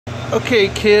Okay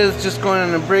kids, just going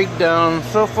on a breakdown.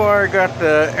 So far I got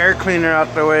the air cleaner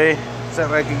out the way so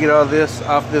that I can get all this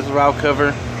off this valve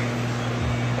cover.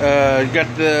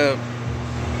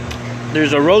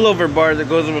 There's a rollover bar that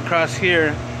goes across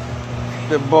here,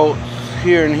 the bolts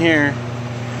here and here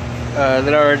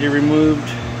that I already removed.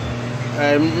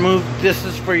 I moved, this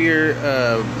is for your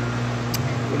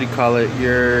what do you call it,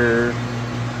 your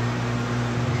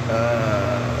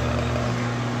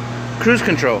cruise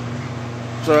control.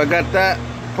 So I got that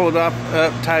pulled off,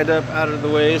 tied up out of the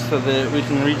way so that we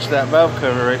can reach that valve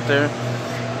cover right there.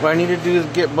 What I need to do is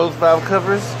get both valve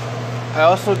covers. I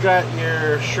also got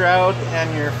your shroud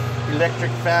and your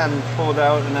electric fan pulled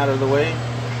out and out of the way.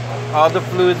 All the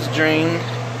fluids drained.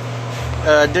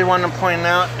 I did want to point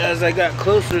out as I got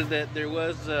closer that there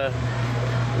was a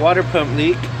water pump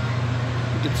leak.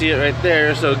 You can see it right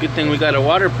there, so good thing we got a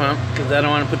water pump because I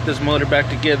don't want to put this motor back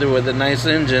together with a nice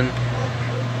engine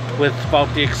with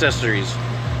faulty accessories.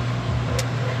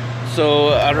 So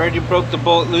I already broke the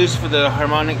bolt loose for the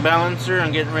harmonic balancer.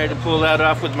 I'm getting ready to pull that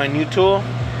off with my new tool.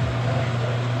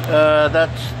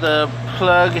 That's the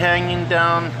plug hanging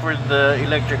down for the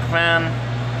electric fan.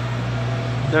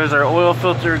 There's our oil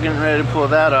filter, getting ready to pull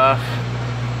that off.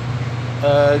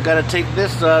 Gotta take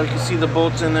this off. You can see the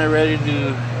bolts in there ready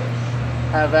to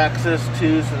have access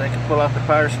to so that I can pull off the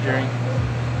power steering.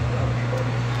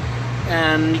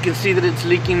 And you can see that it's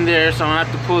leaking there, so I'm gonna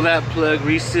have to pull that plug,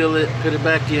 reseal it, put it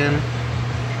back in.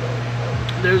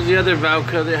 There's the other valve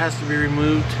cover that has to be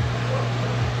removed.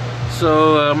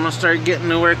 So I'm gonna start getting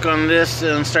to work on this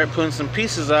and start pulling some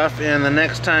pieces off, and the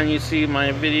next time you see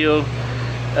my video,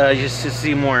 you should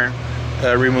see more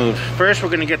removed. First, we're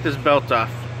gonna get this belt off.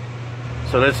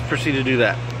 So let's proceed to do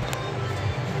that.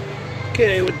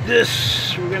 Okay, with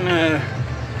this, we're gonna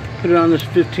put it on this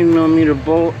 15mm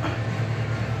bolt.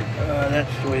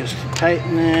 That's the way to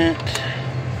tighten it.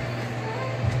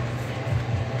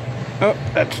 Oh,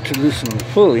 that's to loosen the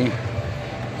pulley.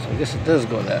 So I guess it does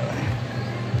go that way.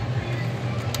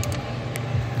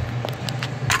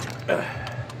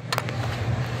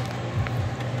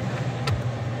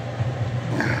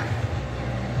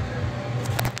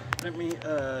 Let me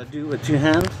do it with two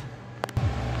hands.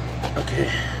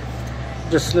 Okay,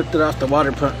 just slipped it off the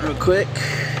water pump real quick.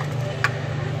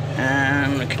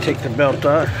 And I can take the belt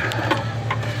off.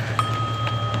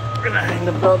 We're gonna hang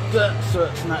the belt up so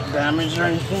it's not damaged or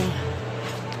anything.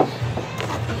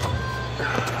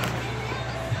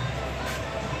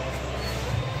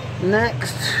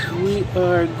 Next, we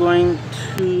are going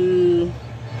to,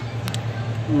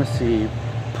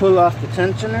 pull off the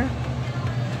tensioner.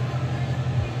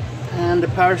 And the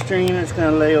power steering unit's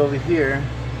gonna lay over here.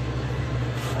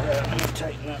 Let me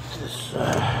tighten up this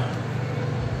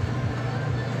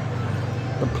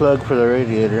the plug for the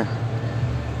radiator.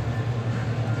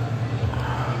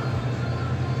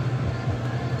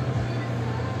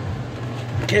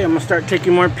 Okay, I'm gonna start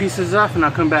taking more pieces off and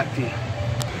I'll come back to you.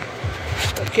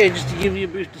 Okay, just to give you a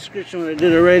brief description of what I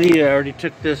did already, I already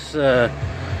took this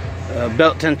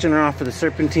belt tensioner off of the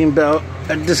serpentine belt.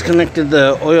 I disconnected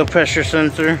the oil pressure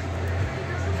sensor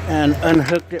and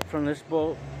unhooked it from this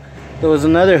bolt. There was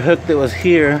another hook that was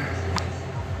here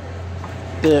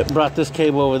that brought this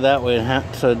cable over that way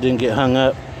so it didn't get hung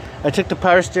up. I took the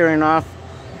power steering off,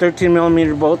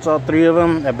 13mm bolts, all three of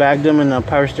them. I bagged them in a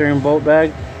power steering bolt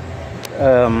bag.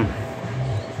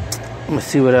 Let's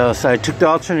see what else. I took the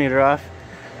alternator off.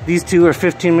 These two are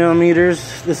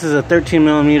 15mm. This is a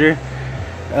 13mm.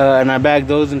 And I bagged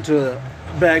those into a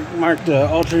bag marked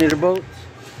alternator bolts.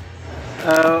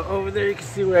 Over there you can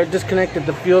see where I disconnected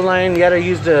the fuel line. You gotta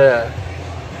use the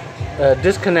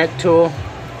disconnect tool.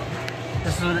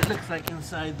 This is what it looks like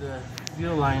inside the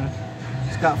fuel line.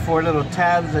 It's got four little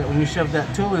tabs that when you shove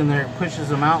that tool in there, it pushes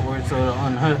them outward so it'll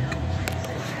unhook.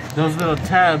 Those little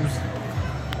tabs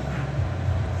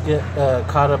get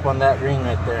caught up on that ring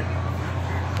right there.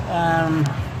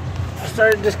 I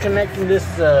started disconnecting this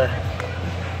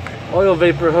oil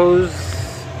vapor hose,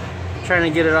 trying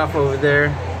to get it off over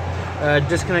there.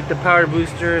 Disconnect the power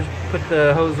booster, put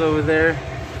the hose over there.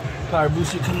 Power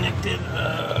booster connected,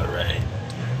 right.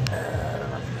 I don't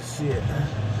know if you can see it.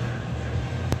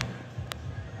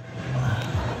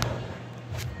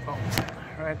 Oh,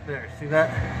 right there, see that?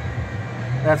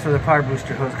 That's where the power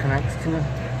booster hose connects to.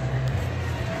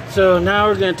 So now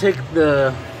we're going to take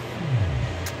the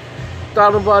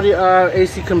throttle body out,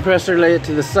 AC compressor, lay it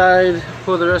to the side,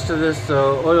 pull the rest of this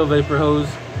oil vapor hose,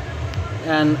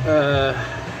 and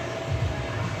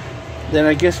then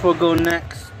I guess we'll go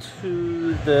next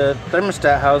to the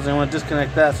thermostat housing. We'll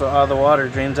disconnect that so all the water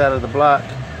drains out of the block,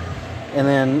 and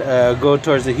then go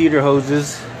towards the heater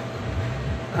hoses,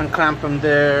 unclamp them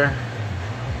there,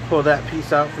 pull that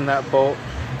piece out from that bolt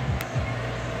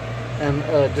and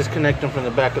disconnect them from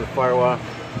the back of the firewall.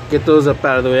 Get those up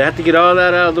out of the way. I have to get all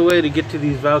that out of the way to get to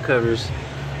these valve covers.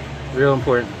 Real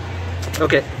important.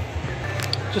 Okay.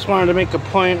 Just wanted to make a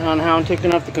point on how I'm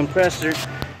taking off the compressor.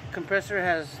 Compressor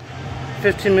has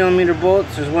 15mm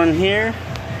bolts. There's one here.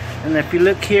 And if you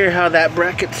look here how that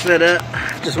bracket's set up,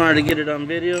 just wanted to get it on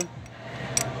video.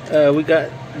 We got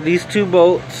these two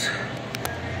bolts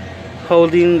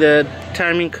holding the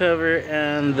timing cover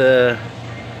and the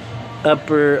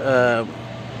upper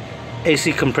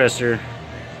AC compressor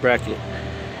bracket.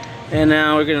 And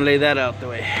now we're gonna lay that out the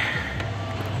way.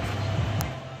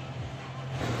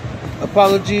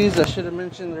 Apologies, I should have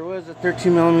mentioned there was a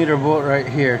 13mm bolt right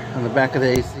here on the back of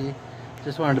the AC.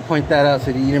 Just wanted to point that out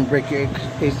so that you didn't break your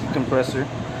AC compressor.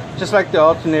 Just like the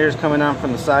alternators coming out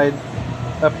from the side,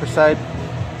 upper side.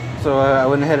 So I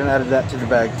went ahead and added that to the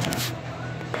bag.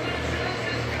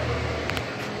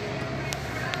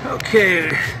 Okay.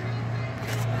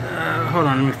 Hold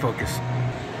on, let me focus.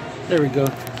 There we go.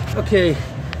 Okay,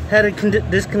 had to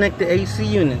disconnect the AC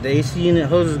unit. The AC unit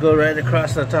hoses go right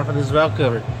across the top of this valve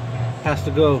cover. Has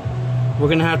to go. We're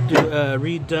gonna have to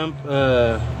re-dump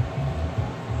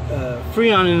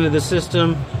Freon into the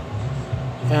system,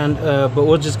 and but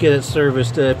we'll just get it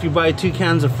serviced. If you buy 2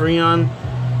 cans of Freon,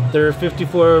 they're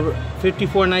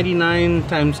 $54.99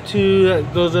 times 2.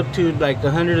 That goes up to like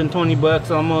 120 bucks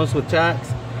almost with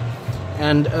tax.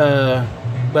 And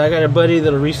but I got a buddy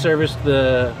that'll reservice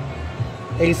the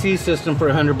AC system for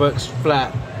 100 bucks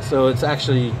flat. So it's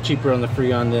actually cheaper on the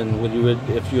Freon than what you would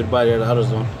if you would buy it at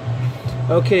AutoZone.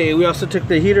 Okay, we also took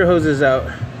the heater hoses out.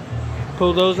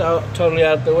 Pull those out totally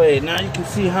out the way. Now you can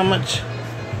see how much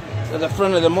of the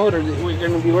front of the motor that we're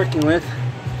going to be working with,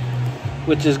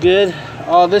 which is good.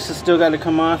 All this has still got to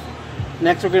come off.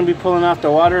 Next we're going to be pulling off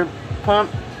the water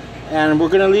pump, and we're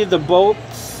going to leave the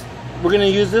bolts. We're going to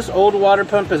use this old water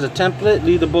pump as a template,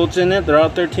 leave the bolts in it. They're all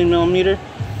 13mm.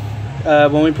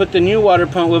 When we put the new water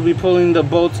pump, we'll be pulling the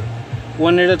bolts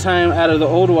one at a time out of the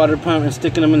old water pump and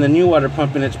sticking them in the new water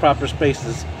pump in its proper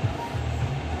spaces.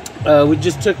 We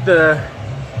just took the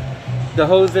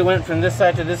hose that went from this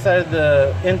side to this side of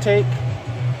the intake.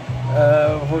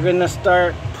 We're gonna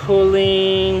start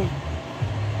pulling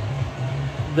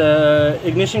the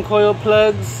ignition coil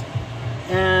plugs,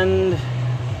 and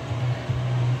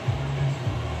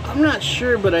I'm not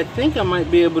sure, but I think I might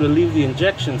be able to leave the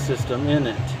injection system in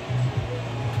it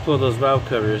to pull those valve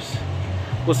covers.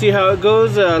 We'll see how it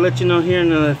goes. I'll let you know here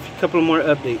in a couple more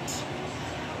updates.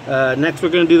 Next we're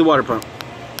gonna do the water pump.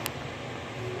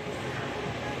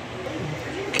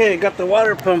 Okay, got the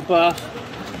water pump off.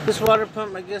 This water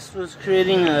pump, I guess, was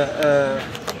creating a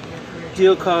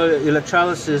deal called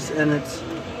electrolysis, and it's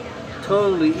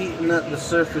totally eating up the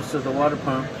surface of the water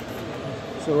pump.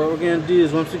 So what we're gonna do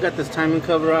is, once we got this timing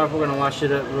cover off, we're gonna wash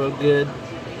it up real good,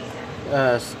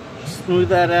 smooth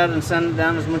that out and sand it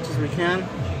down as much as we can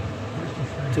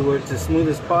to where it's as smooth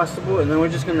as possible, and then we're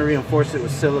just gonna reinforce it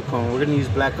with silicone. We're gonna use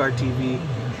black RTV,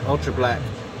 ultra black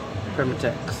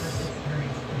Permatex.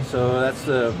 So that's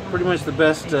pretty much the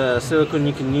best silicone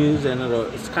you can use, and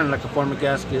it's kind of like a form of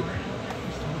gasket,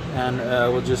 and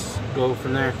we'll just go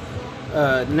from there.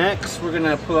 Next we're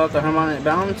gonna pull out the harmonic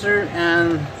balancer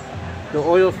and the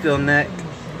oil fill neck.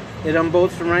 It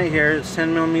unbolts from right here. It's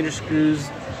 10mm screws.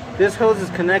 This hose is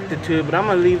connected to it, but I'm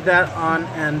gonna leave that on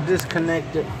and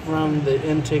disconnect it from the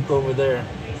intake over there.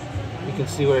 You can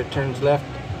see where it turns left.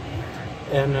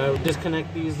 And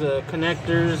disconnect these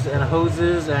connectors and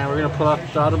hoses, and we're gonna pull out the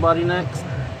throttle body next.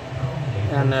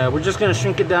 And we're just gonna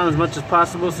shrink it down as much as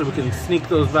possible so we can sneak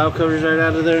those valve covers right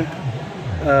out of there.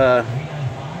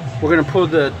 We're gonna pull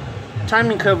the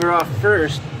timing cover off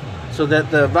first, so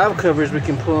that the valve covers, we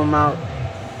can pull them out.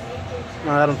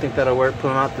 No, I don't think that'll work. Pull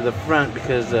them out to the front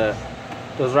because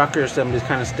those rocker assemblies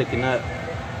kind of sticking up.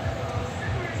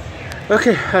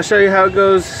 Okay, I'll show you how it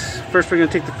goes. First, we're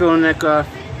gonna take the filler neck off,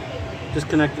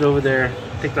 disconnect it over there,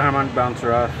 take the harmonic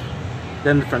balancer off,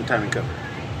 then the front timing cover.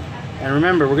 And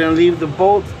remember, we're gonna leave the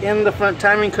bolts in the front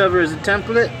timing cover as a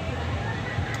template.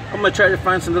 I'm gonna try to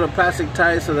find some little plastic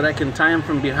ties so that I can tie them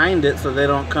from behind it so they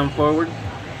don't come forward.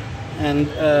 And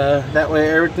that way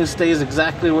everything stays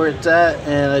exactly where it's at,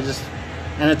 and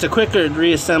it's a quicker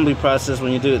reassembly process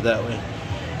when you do it that way.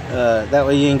 That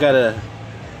way you ain't gotta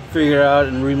figure out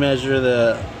and remeasure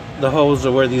the holes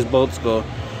or where these bolts go.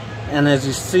 And as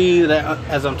you see, that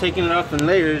as I'm taking it off in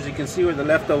layers, you can see where the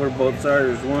leftover bolts are.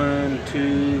 There's 1,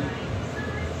 2,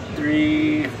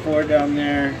 3, 4 down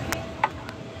there,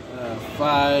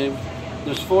 5.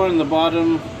 There's 4 in the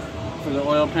bottom for the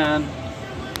oil pan,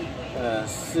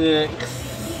 6,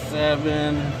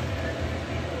 7,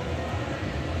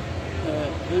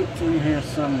 It's in here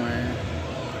somewhere.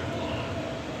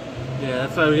 Yeah,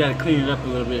 that's why we gotta clean it up a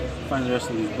little bit. Find the rest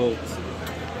of these bolts.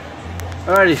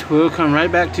 Alrighty, we'll come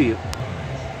right back to you.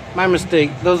 My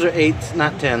mistake, those are 8s,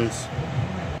 not 10s.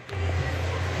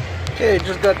 Okay,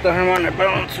 just got the harmonic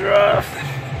balancer off.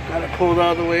 Got it pulled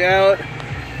all the way out.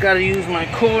 Gotta use my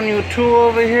cool new tool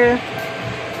over here.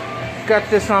 Got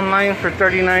this online for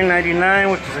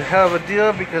 $39.99, which is a hell of a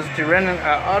deal because to rent it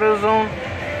at AutoZone,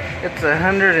 it's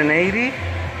 $180,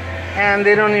 and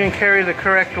they don't even carry the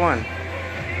correct one.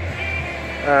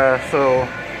 So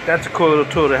that's a cool little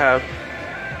tool to have.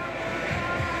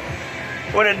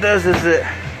 What it does is it,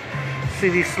 see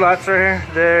these slots right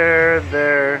here?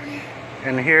 There,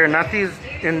 and here. Not these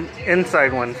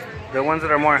inside ones, the ones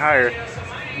that are more higher.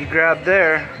 You grab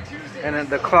there, and then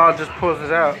the claw just pulls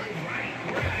it out.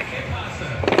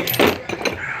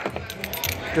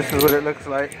 This is what it looks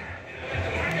like.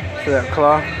 So that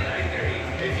claw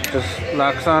just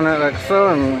locks on it like so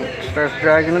and starts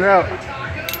dragging it out.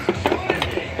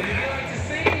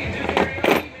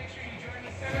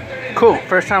 Cool,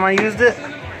 first time I used it,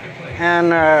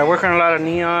 and working on a lot of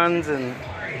neons and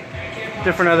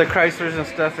different other Chryslers and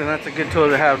stuff, and that's a good tool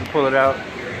to have to pull it out.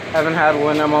 Haven't had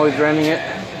one, I'm always renting it.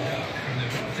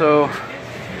 So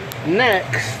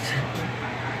next,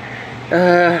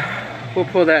 we'll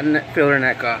pull that filler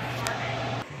neck off.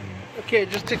 Okay,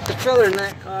 just took the filler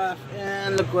neck off,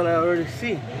 and look what I already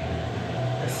see.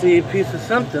 I see a piece of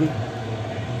something.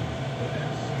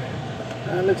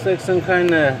 It looks like some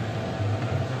kind of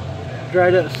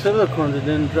dried up silicone that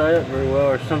didn't dry up very well,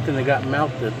 or something that got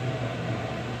melted.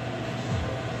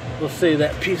 We'll save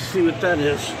that piece, see what that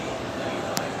is.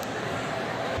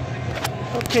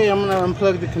 Okay, I'm gonna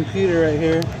unplug the computer right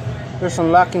here. There's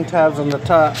some locking tabs on the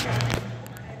top.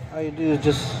 All you do is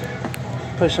just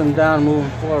push them down, moving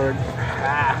forward.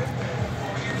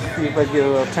 See if I get a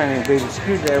little tiny baby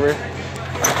screwdriver.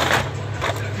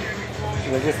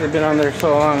 I guess they've been on there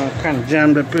so long, I'm kind of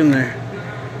jammed up in there.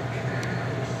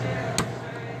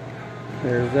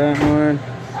 There's that one.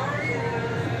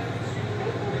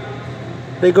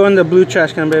 They go in the blue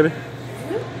trash can, baby.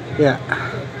 Yeah.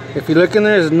 If you look in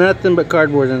there, there's nothing but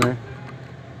cardboard in there.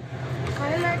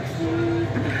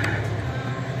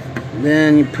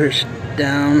 Then you push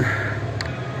down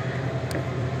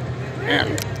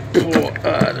and pull.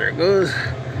 There it goes.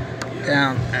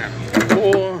 Down and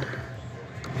pull.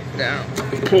 Down,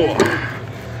 pull.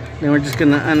 Then we're just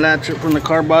gonna unlatch it from the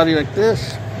car body like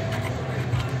this.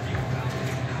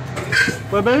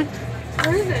 What, baby?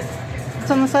 Where is it?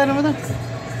 It's on the side over there.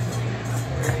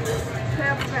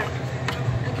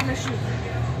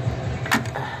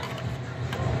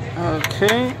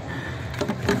 Okay.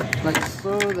 Like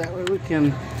so, that way we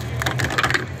can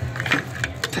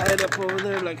tie it up over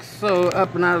there like so,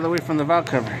 up and out of the way from the valve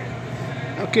cover.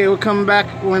 Okay, we'll come back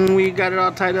when we got it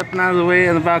all tied up and out of the way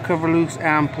and the valve cover loose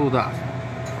and pulled off.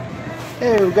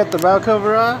 Hey, we got the valve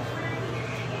cover off.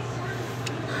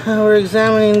 We're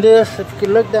examining this. If you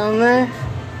can look down there,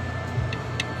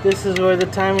 this is where the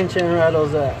timing chain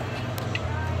rattles at.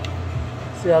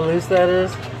 See how loose that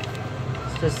is?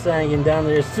 It's just hanging down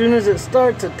there. As soon as it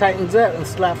starts, it tightens up and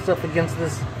slaps up against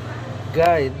this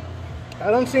guide. I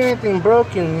don't see anything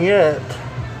broken yet,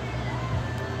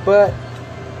 but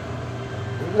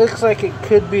it looks like it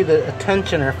could be the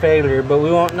tensioner failure, but we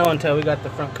won't know until we got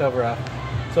the front cover off.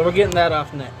 So we're getting that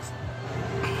off next.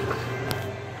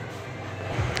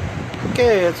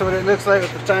 Okay, that's what it looks like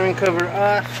with the timing cover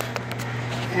off.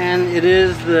 And it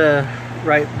is the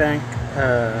right bank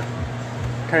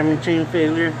timing chain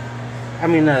failure. I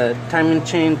mean timing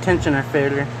chain tensioner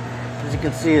failure. As you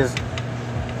can see, is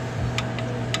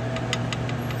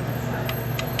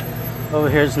over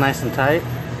here is nice and tight.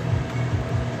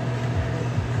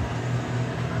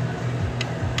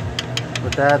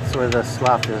 But that's where the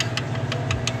slop is.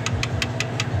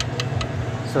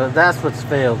 So that's what's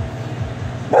failed.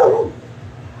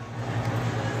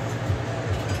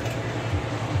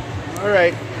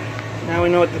 Alright, now we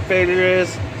know what the failure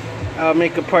is. I'll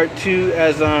make a part 2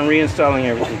 as on reinstalling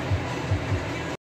everything.